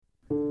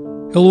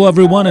Hello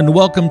everyone, and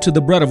welcome to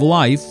The Bread of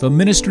Life, a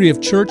ministry of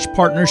Church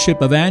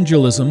Partnership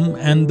Evangelism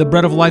and the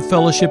Bread of Life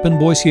Fellowship in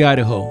Boise,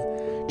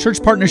 Idaho.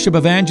 Church Partnership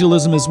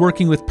Evangelism is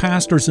working with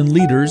pastors and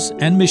leaders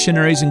and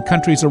missionaries in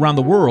countries around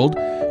the world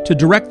to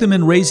direct them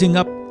in raising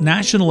up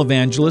national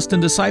evangelists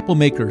and disciple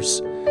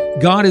makers.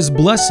 God is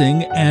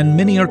blessing, and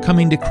many are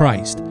coming to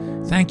Christ.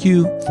 Thank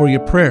you for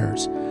your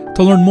prayers.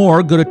 To learn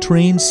more, go to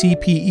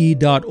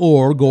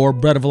traincpe.org or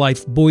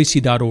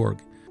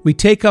breadoflifeboise.org. We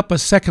take up a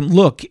second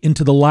look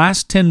into the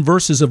last 10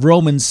 verses of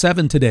Romans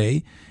 7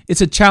 today.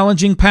 It's a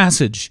challenging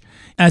passage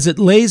as it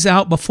lays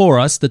out before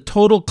us the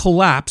total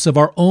collapse of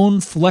our own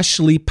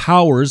fleshly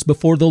powers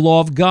before the law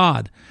of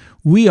God.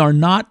 We are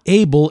not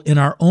able in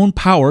our own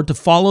power to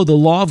follow the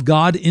law of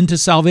God into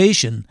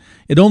salvation.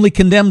 It only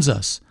condemns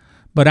us.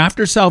 But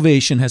after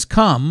salvation has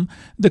come,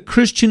 the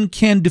Christian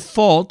can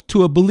default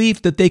to a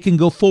belief that they can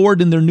go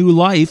forward in their new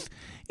life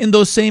in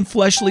those same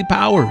fleshly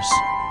powers.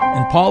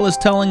 And Paul is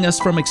telling us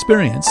from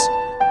experience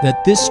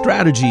that this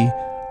strategy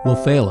will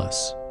fail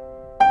us.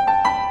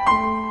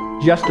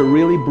 Just a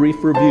really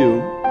brief review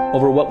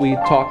over what we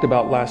talked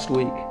about last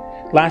week.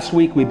 Last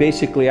week we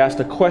basically asked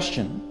a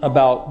question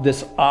about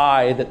this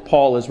I that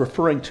Paul is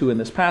referring to in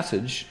this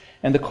passage.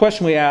 And the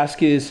question we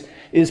ask is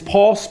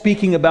Paul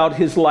speaking about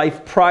his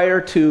life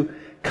prior to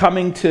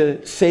coming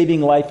to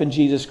saving life in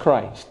Jesus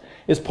Christ?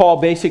 Is Paul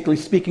basically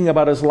speaking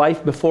about his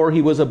life before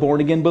he was a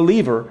born-again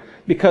believer?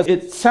 Because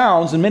it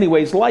sounds in many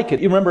ways like it.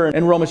 You remember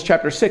in Romans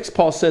chapter 6,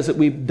 Paul says that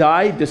we've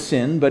died to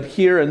sin, but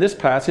here in this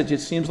passage, it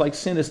seems like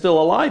sin is still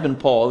alive in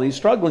Paul. He's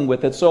struggling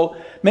with it. So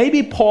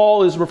maybe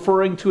Paul is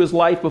referring to his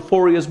life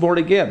before he was born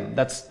again.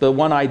 That's the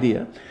one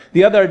idea.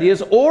 The other idea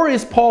is, or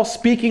is Paul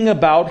speaking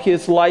about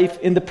his life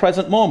in the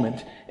present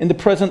moment, in the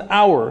present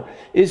hour?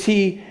 Is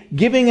he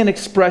giving an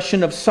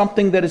expression of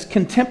something that is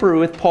contemporary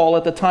with Paul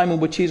at the time in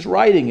which he's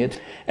writing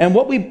it? And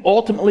what we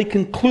ultimately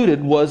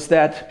concluded was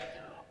that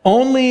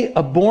only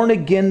a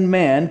born-again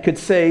man could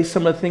say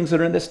some of the things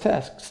that are in this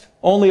text.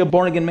 Only a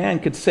born-again man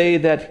could say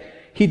that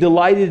he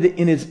delighted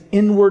in his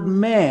inward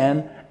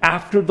man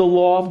after the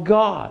law of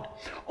God.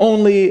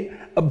 Only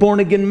a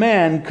born-again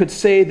man could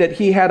say that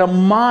he had a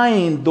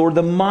mind, or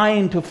the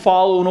mind to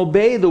follow and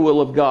obey the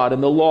will of God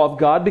and the law of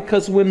God,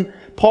 because when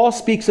Paul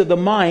speaks of the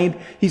mind,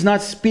 he's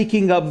not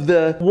speaking of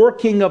the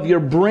working of your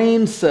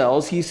brain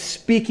cells. He's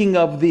speaking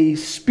of the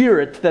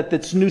spirit,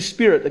 that's new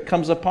spirit that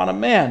comes upon a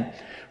man.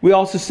 We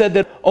also said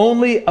that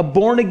only a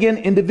born-again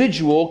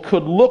individual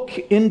could look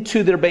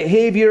into their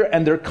behavior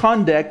and their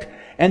conduct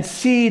and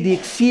see the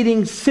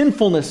exceeding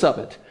sinfulness of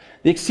it.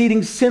 The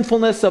exceeding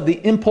sinfulness of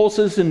the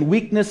impulses and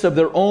weakness of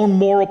their own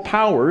moral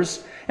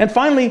powers. And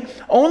finally,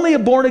 only a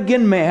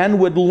born-again man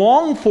would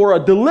long for a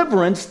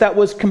deliverance that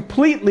was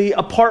completely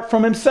apart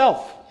from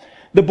himself.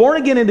 The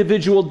born-again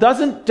individual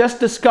doesn't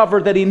just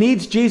discover that he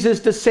needs Jesus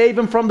to save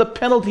him from the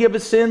penalty of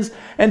his sins.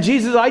 And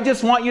Jesus, I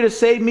just want you to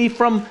save me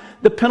from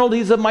the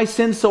penalties of my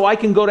sins so I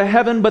can go to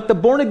heaven. But the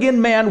born-again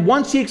man,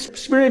 once he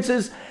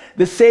experiences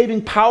the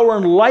saving power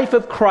and life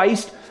of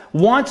Christ,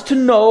 wants to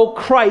know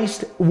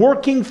Christ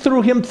working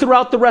through him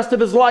throughout the rest of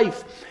his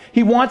life.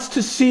 He wants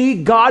to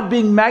see God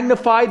being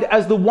magnified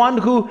as the one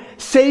who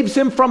saves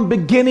him from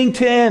beginning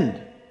to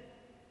end.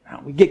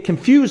 Now, we get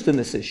confused in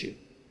this issue.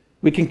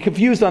 We can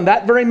confused on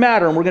that very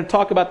matter, and we're going to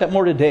talk about that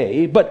more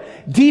today.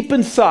 But deep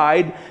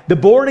inside, the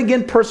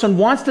born-again person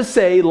wants to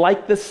say,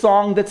 like the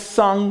song that's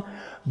sung,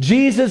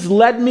 Jesus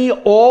led me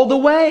all the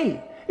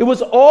way. It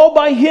was all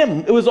by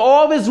him. It was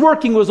all of his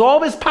working. It was all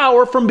of his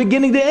power from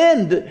beginning to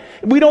end.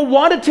 We don't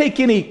want to take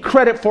any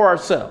credit for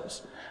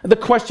ourselves. The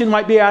question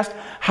might be asked,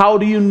 how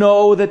do you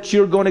know that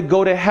you're going to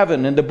go to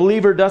heaven? And the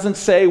believer doesn't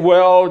say,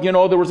 well,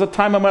 there was a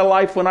time in my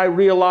life when I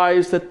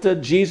realized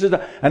that Jesus,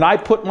 and I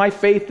put my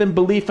faith and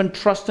belief and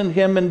trust in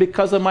him, and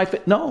because of my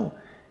faith. No.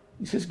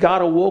 He says,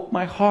 God awoke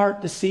my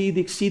heart to see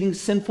the exceeding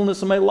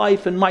sinfulness of my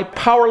life and my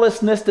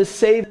powerlessness to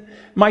save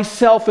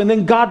myself. And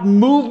then God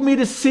moved me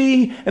to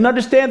see and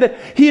understand that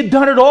he had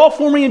done it all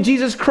for me in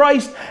Jesus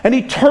Christ. And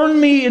he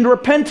turned me into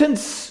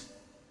repentance,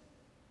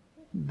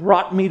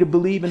 brought me to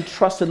believe and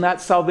trust in that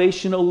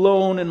salvation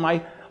alone. And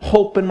my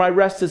hope and my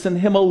rest is in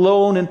him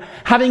alone. And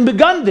having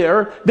begun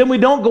there, then we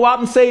don't go out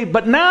and say,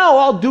 but now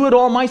I'll do it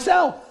all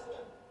myself.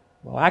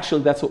 Well,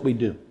 actually, that's what we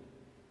do.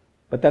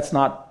 But that's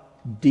not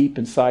deep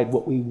inside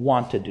what we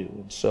want to do.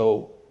 And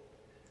so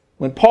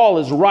when Paul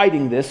is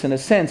writing this, in a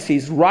sense,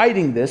 he's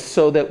writing this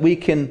so that we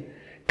can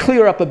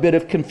clear up a bit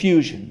of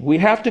confusion. We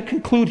have to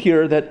conclude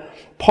here that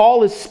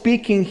Paul is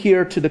speaking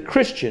here to the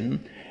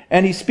Christian,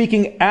 and he's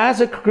speaking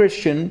as a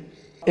Christian,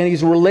 and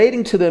he's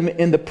relating to them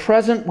in the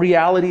present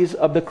realities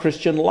of the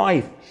Christian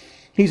life.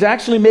 He's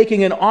actually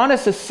making an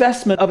honest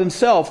assessment of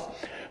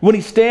himself when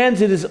he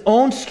stands in his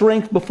own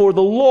strength before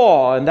the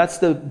law. And that's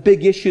the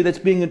big issue that's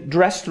being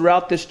addressed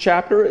throughout this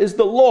chapter, is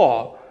the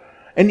law.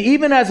 And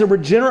even as a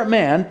regenerate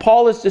man,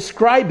 Paul is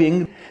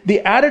describing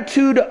the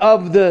attitude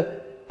of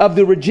the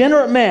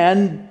regenerate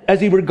man as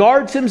he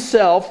regards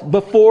himself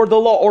before the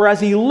law, or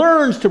as he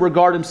learns to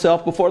regard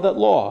himself before that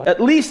law.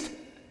 At least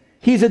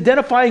he's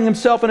identifying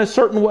himself in a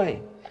certain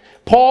way.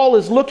 Paul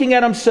is looking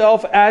at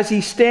himself as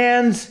he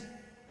stands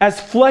as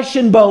flesh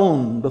and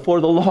bone before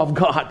the law of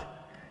God.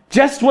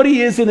 Just what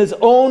he is in his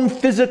own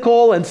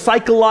physical and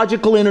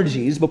psychological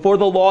energies before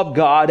the law of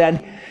God.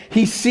 And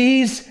he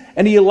sees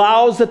and he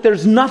allows that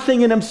there's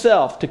nothing in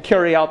himself to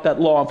carry out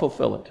that law and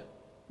fulfill it.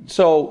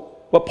 So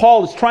what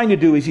Paul is trying to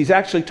do is he's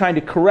actually trying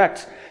to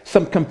correct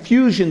some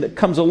confusion that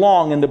comes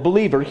along in the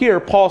believer. Here,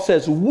 Paul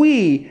says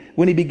we,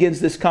 when he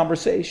begins this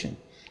conversation.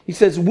 He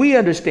says, we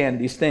understand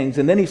these things,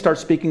 and then he starts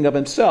speaking of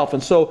himself.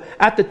 And so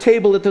at the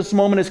table at this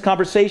moment in his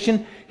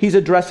conversation, he's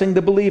addressing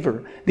the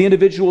believer. The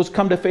individual has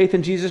come to faith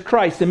in Jesus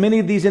Christ, and many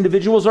of these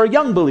individuals are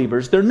young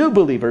believers. They're new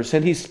believers,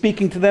 and he's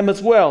speaking to them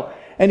as well.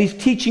 And he's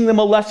teaching them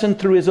a lesson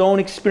through his own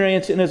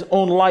experience in his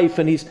own life,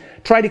 and he's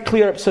trying to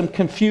clear up some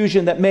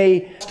confusion that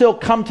may still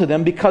come to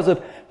them because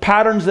of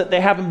patterns that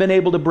they haven't been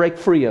able to break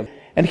free of.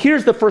 And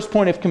here's the first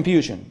point of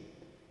confusion.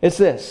 It's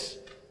this.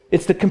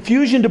 It's the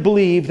confusion to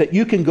believe that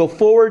you can go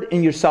forward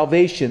in your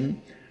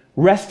salvation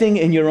resting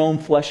in your own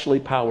fleshly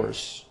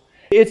powers.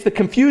 It's the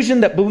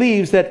confusion that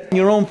believes that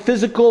your own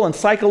physical and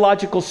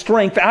psychological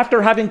strength,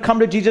 after having come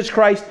to Jesus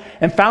Christ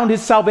and found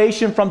his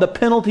salvation from the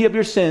penalty of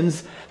your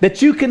sins,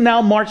 that you can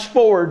now march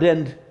forward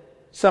and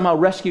somehow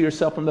rescue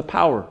yourself from the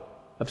power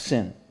of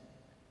sin.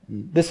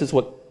 And this is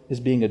what is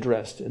being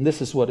addressed, and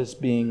this is what is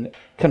being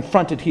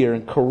confronted here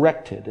and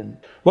corrected. And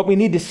what we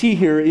need to see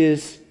here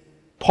is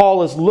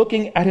Paul is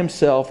looking at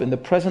himself in the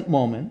present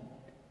moment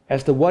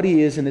as to what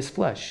he is in his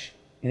flesh,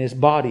 in his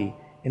body,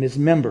 in his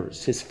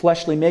members, his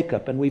fleshly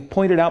makeup. And we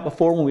pointed out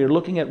before when we were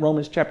looking at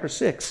Romans chapter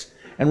 6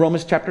 and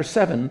Romans chapter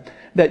 7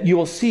 that you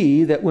will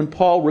see that when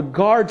Paul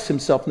regards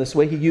himself in this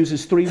way, he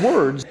uses three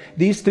words.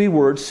 These three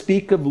words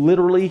speak of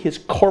literally his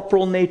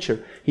corporal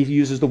nature. He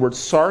uses the word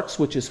sarx,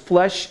 which is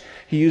flesh.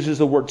 He uses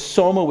the word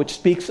soma, which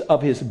speaks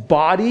of his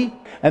body.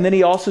 And then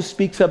he also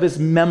speaks of his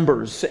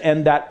members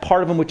and that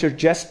part of him which are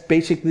just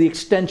basically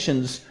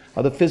extensions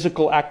of the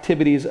physical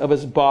activities of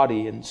his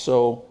body. And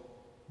so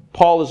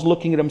Paul is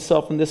looking at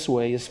himself in this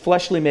way, his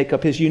fleshly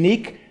makeup, his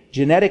unique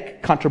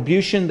genetic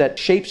contribution that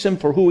shapes him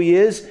for who he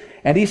is.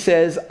 And he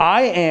says,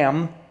 I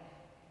am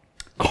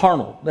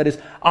carnal. That is,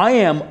 I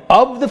am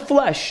of the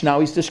flesh.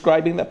 Now he's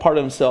describing that part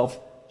of himself,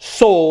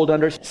 sold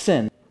under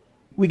sin.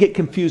 We get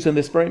confused in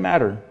this very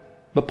matter,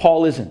 but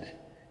Paul isn't.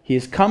 He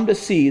has come to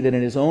see that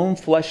in his own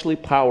fleshly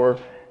power,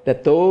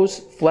 that those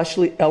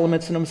fleshly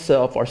elements in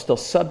himself are still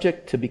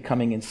subject to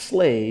becoming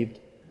enslaved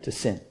to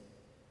sin.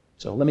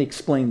 So let me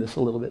explain this a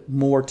little bit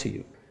more to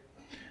you.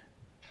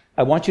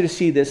 I want you to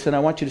see this, and I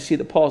want you to see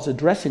that Paul's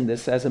addressing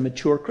this as a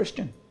mature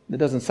Christian. It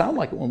doesn't sound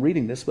like it when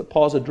reading this, but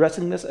Paul's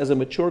addressing this as a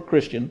mature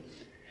Christian.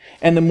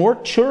 And the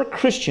mature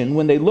Christian,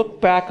 when they look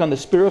back on the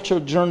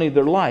spiritual journey of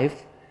their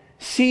life,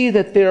 see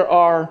that there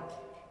are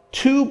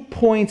 2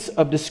 points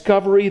of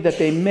discovery that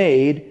they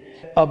made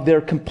of their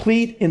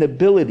complete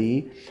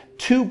inability,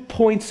 2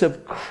 points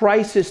of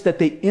crisis that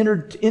they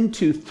entered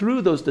into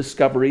through those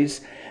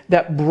discoveries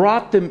that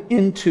brought them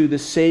into the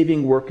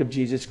saving work of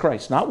Jesus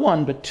Christ. Not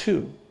one, but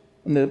 2.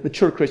 And the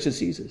mature Christian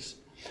sees this.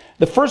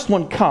 The first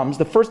one comes,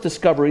 the first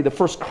discovery, the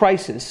first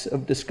crisis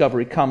of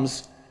discovery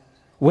comes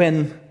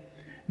when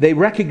they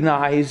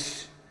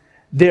recognize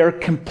their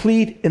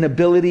complete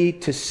inability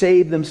to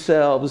save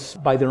themselves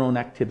by their own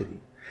activity.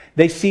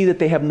 They see that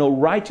they have no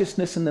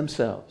righteousness in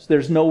themselves.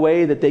 There's no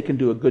way that they can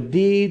do a good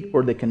deed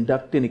or they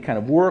conduct any kind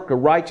of work or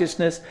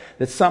righteousness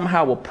that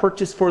somehow will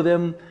purchase for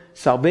them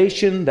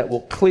salvation, that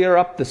will clear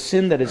up the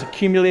sin that has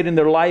accumulated in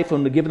their life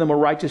and will give them a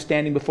righteous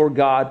standing before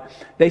God.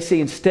 They say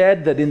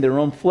instead that in their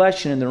own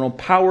flesh and in their own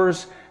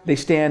powers, they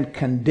stand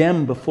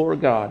condemned before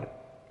God.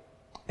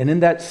 And in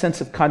that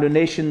sense of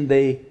condemnation,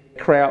 they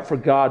cry out for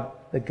God,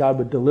 that God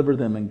would deliver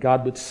them and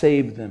God would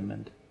save them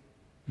and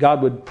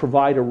God would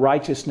provide a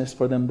righteousness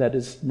for them that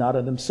is not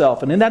of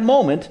themselves. And in that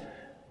moment,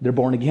 they're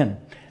born again.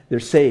 They're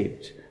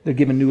saved. They're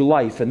given new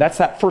life. And that's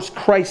that first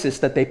crisis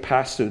that they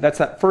pass through. That's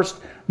that first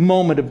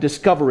moment of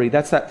discovery.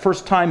 That's that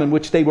first time in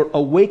which they were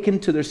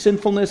awakened to their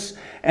sinfulness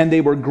and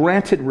they were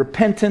granted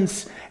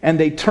repentance and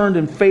they turned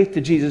in faith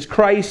to Jesus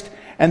Christ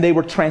and they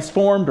were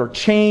transformed or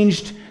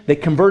changed. They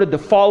converted to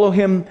follow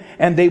him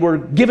and they were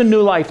given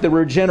new life. They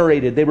were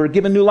regenerated. They were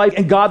given new life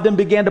and God then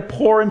began to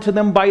pour into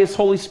them by his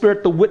Holy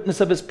Spirit the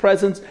witness of his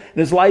presence and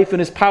his life and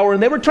his power,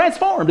 and they were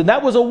transformed. And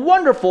that was a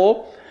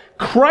wonderful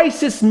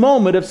crisis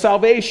moment of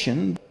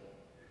salvation.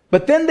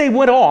 But then they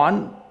went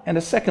on and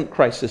a second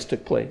crisis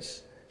took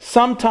place.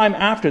 Sometime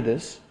after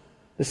this,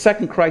 the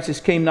second crisis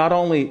came not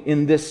only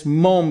in this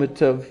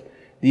moment of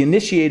the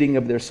initiating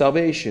of their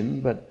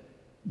salvation, but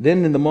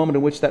then in the moment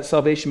in which that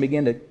salvation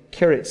began to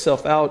carry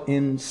itself out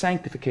in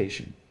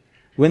sanctification.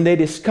 When they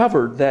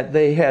discovered that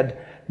they had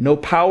no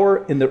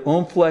power in their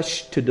own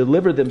flesh to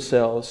deliver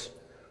themselves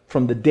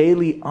from the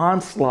daily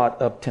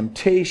onslaught of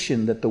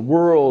temptation that the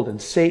world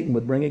and Satan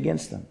would bring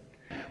against them.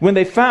 When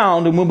they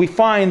found, and when we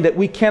find that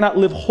we cannot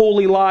live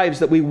holy lives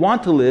that we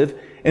want to live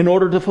in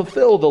order to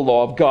fulfill the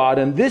law of God.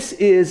 And this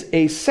is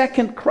a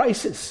second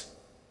crisis.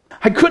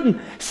 I couldn't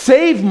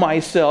save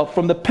myself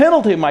from the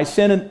penalty of my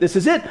sin, and this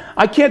is it.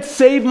 I can't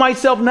save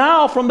myself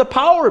now from the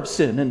power of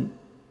sin. And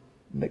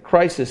In that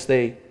crisis,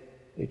 they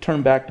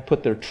turn back to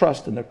put their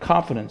trust and their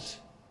confidence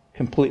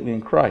completely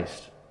in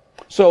Christ.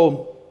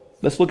 So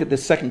let's look at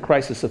this second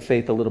crisis of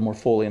faith a little more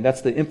fully, and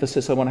that's the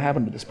emphasis I want to have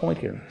into this point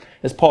here,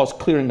 as Paul's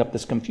clearing up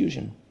this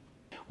confusion.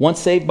 Once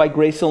saved by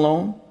grace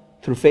alone,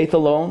 through faith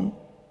alone,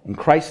 in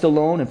Christ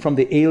alone, and from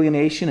the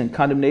alienation and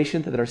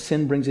condemnation that our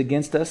sin brings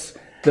against us,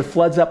 that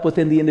floods up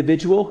within the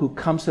individual who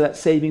comes to that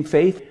saving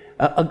faith,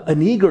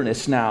 an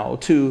eagerness now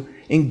to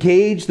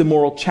engage the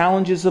moral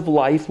challenges of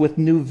life with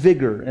new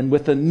vigor and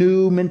with a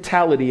new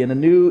mentality and a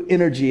new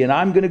energy. And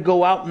I'm going to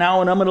go out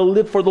now and I'm going to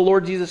live for the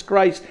Lord Jesus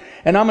Christ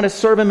and I'm going to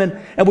serve Him.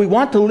 And we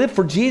want to live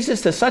for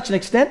Jesus to such an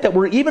extent that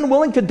we're even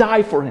willing to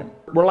die for Him.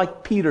 We're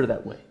like Peter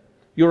that way.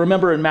 You'll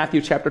remember in Matthew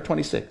chapter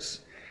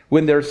 26,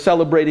 when they're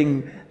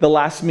celebrating the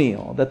last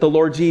meal, that the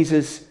Lord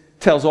Jesus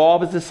tells all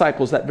of His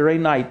disciples that very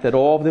night that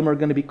all of them are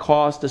going to be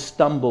caused to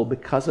stumble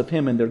because of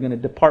Him and they're going to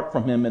depart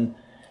from Him. And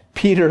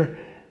Peter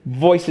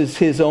voices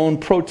his own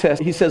protest.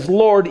 He says,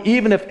 Lord,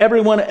 even if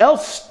everyone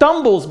else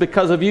stumbles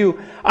because of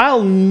You,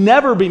 I'll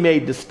never be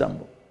made to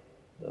stumble.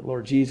 The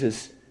Lord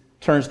Jesus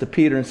turns to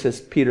Peter and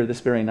says, Peter, this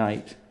very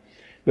night,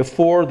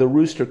 before the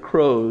rooster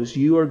crows,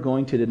 you are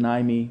going to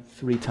deny Me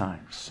 3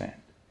 times. And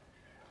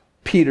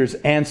Peter's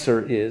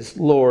answer is,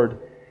 Lord,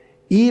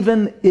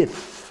 even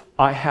if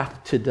I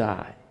have to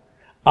die,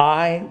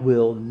 I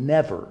will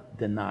never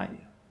deny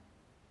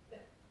You.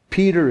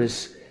 Peter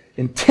is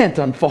intent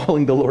on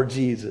following the Lord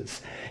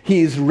Jesus.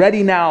 He's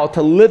ready now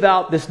to live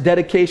out this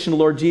dedication to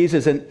Lord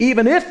Jesus. And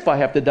even if I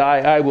have to die,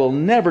 I will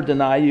never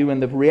deny You.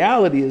 And the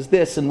reality is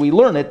this, and we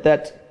learn it,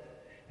 that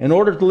in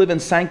order to live in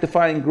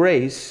sanctifying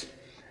grace,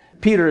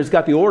 Peter has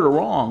got the order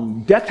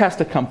wrong. Death has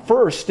to come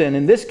first. And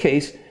in this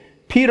case,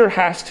 Peter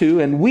has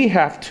to, and we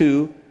have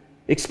to,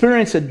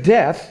 experience a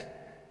death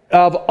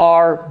of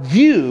our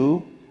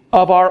view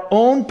of our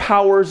own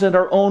powers and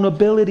our own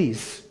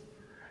abilities.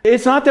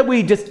 It's not that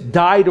we just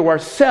die to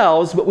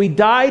ourselves, but we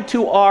die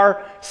to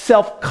our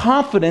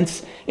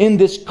self-confidence in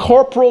this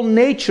corporal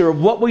nature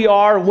of what we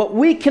are, what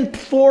we can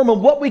perform,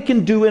 and what we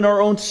can do in our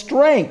own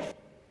strength.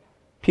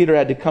 Peter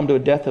had to come to a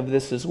death of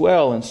this as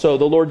well. And so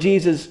the Lord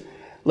Jesus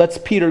lets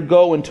Peter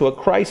go into a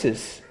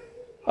crisis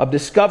of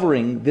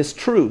discovering this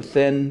truth.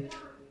 And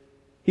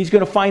he's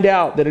going to find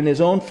out that in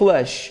his own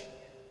flesh,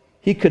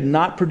 he could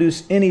not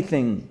produce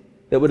anything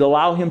that would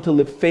allow him to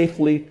live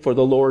faithfully for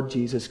the Lord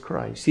Jesus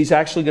Christ. He's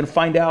actually going to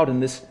find out in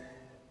this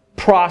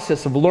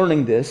process of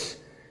learning this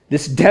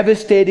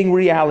devastating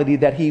reality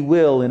that he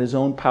will, in his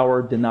own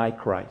power, deny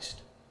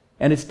Christ.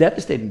 And it's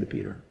devastating to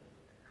Peter.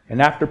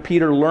 And after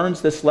Peter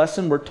learns this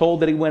lesson, we're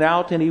told that he went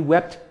out and he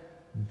wept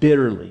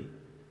bitterly.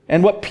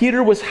 And what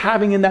Peter was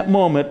having in that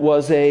moment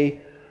was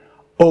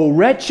 "O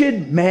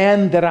wretched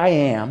man that I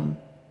am,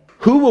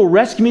 who will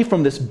rescue me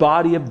from this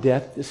body of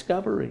death"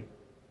 discovery.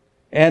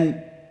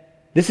 And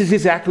this is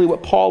exactly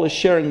what Paul is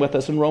sharing with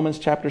us in Romans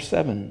chapter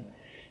 7.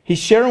 He's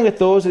sharing with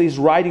those that he's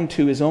writing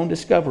to his own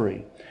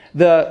discovery.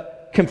 The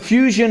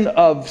confusion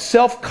of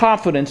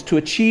self-confidence to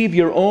achieve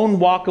your own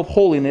walk of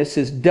holiness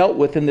is dealt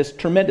with in this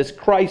tremendous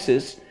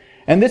crisis.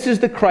 And this is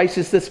the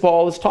crisis that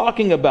Paul is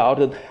talking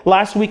about. And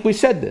last week we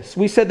said this.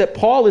 We said that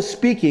Paul is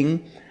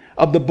speaking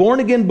of the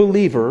born-again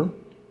believer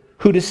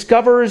who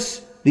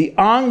discovers the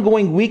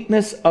ongoing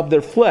weakness of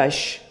their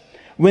flesh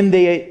when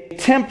they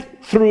attempt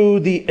through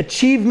the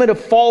achievement of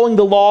following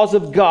the laws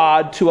of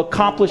God to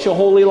accomplish a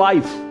holy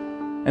life.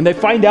 And they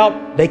find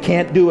out they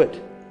can't do it.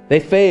 They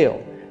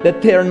fail.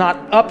 That they're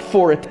not up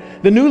for it.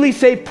 The newly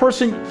saved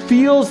person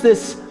feels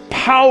this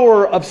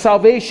power of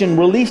salvation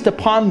released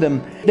upon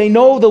them. They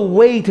know the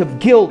weight of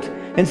guilt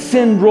and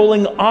sin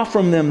rolling off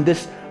from them.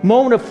 This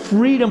moment of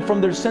freedom from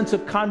their sense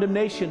of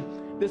condemnation.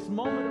 This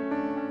moment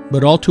of...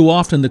 But all too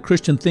often, the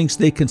Christian thinks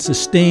they can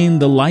sustain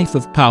the life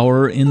of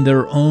power in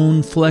their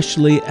own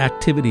fleshly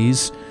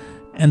activities,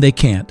 and they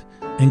can't.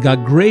 And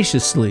God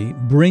graciously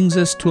brings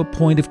us to a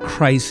point of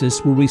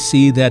crisis where we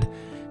see that,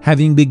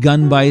 having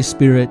begun by His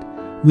Spirit,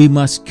 we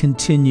must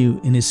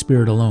continue in His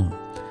Spirit alone.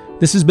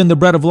 This has been the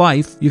Bread of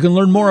Life. You can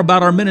learn more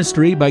about our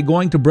ministry by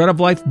going to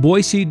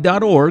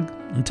breadoflifeboise.org.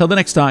 Until the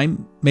next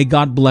time, may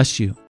God bless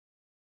you.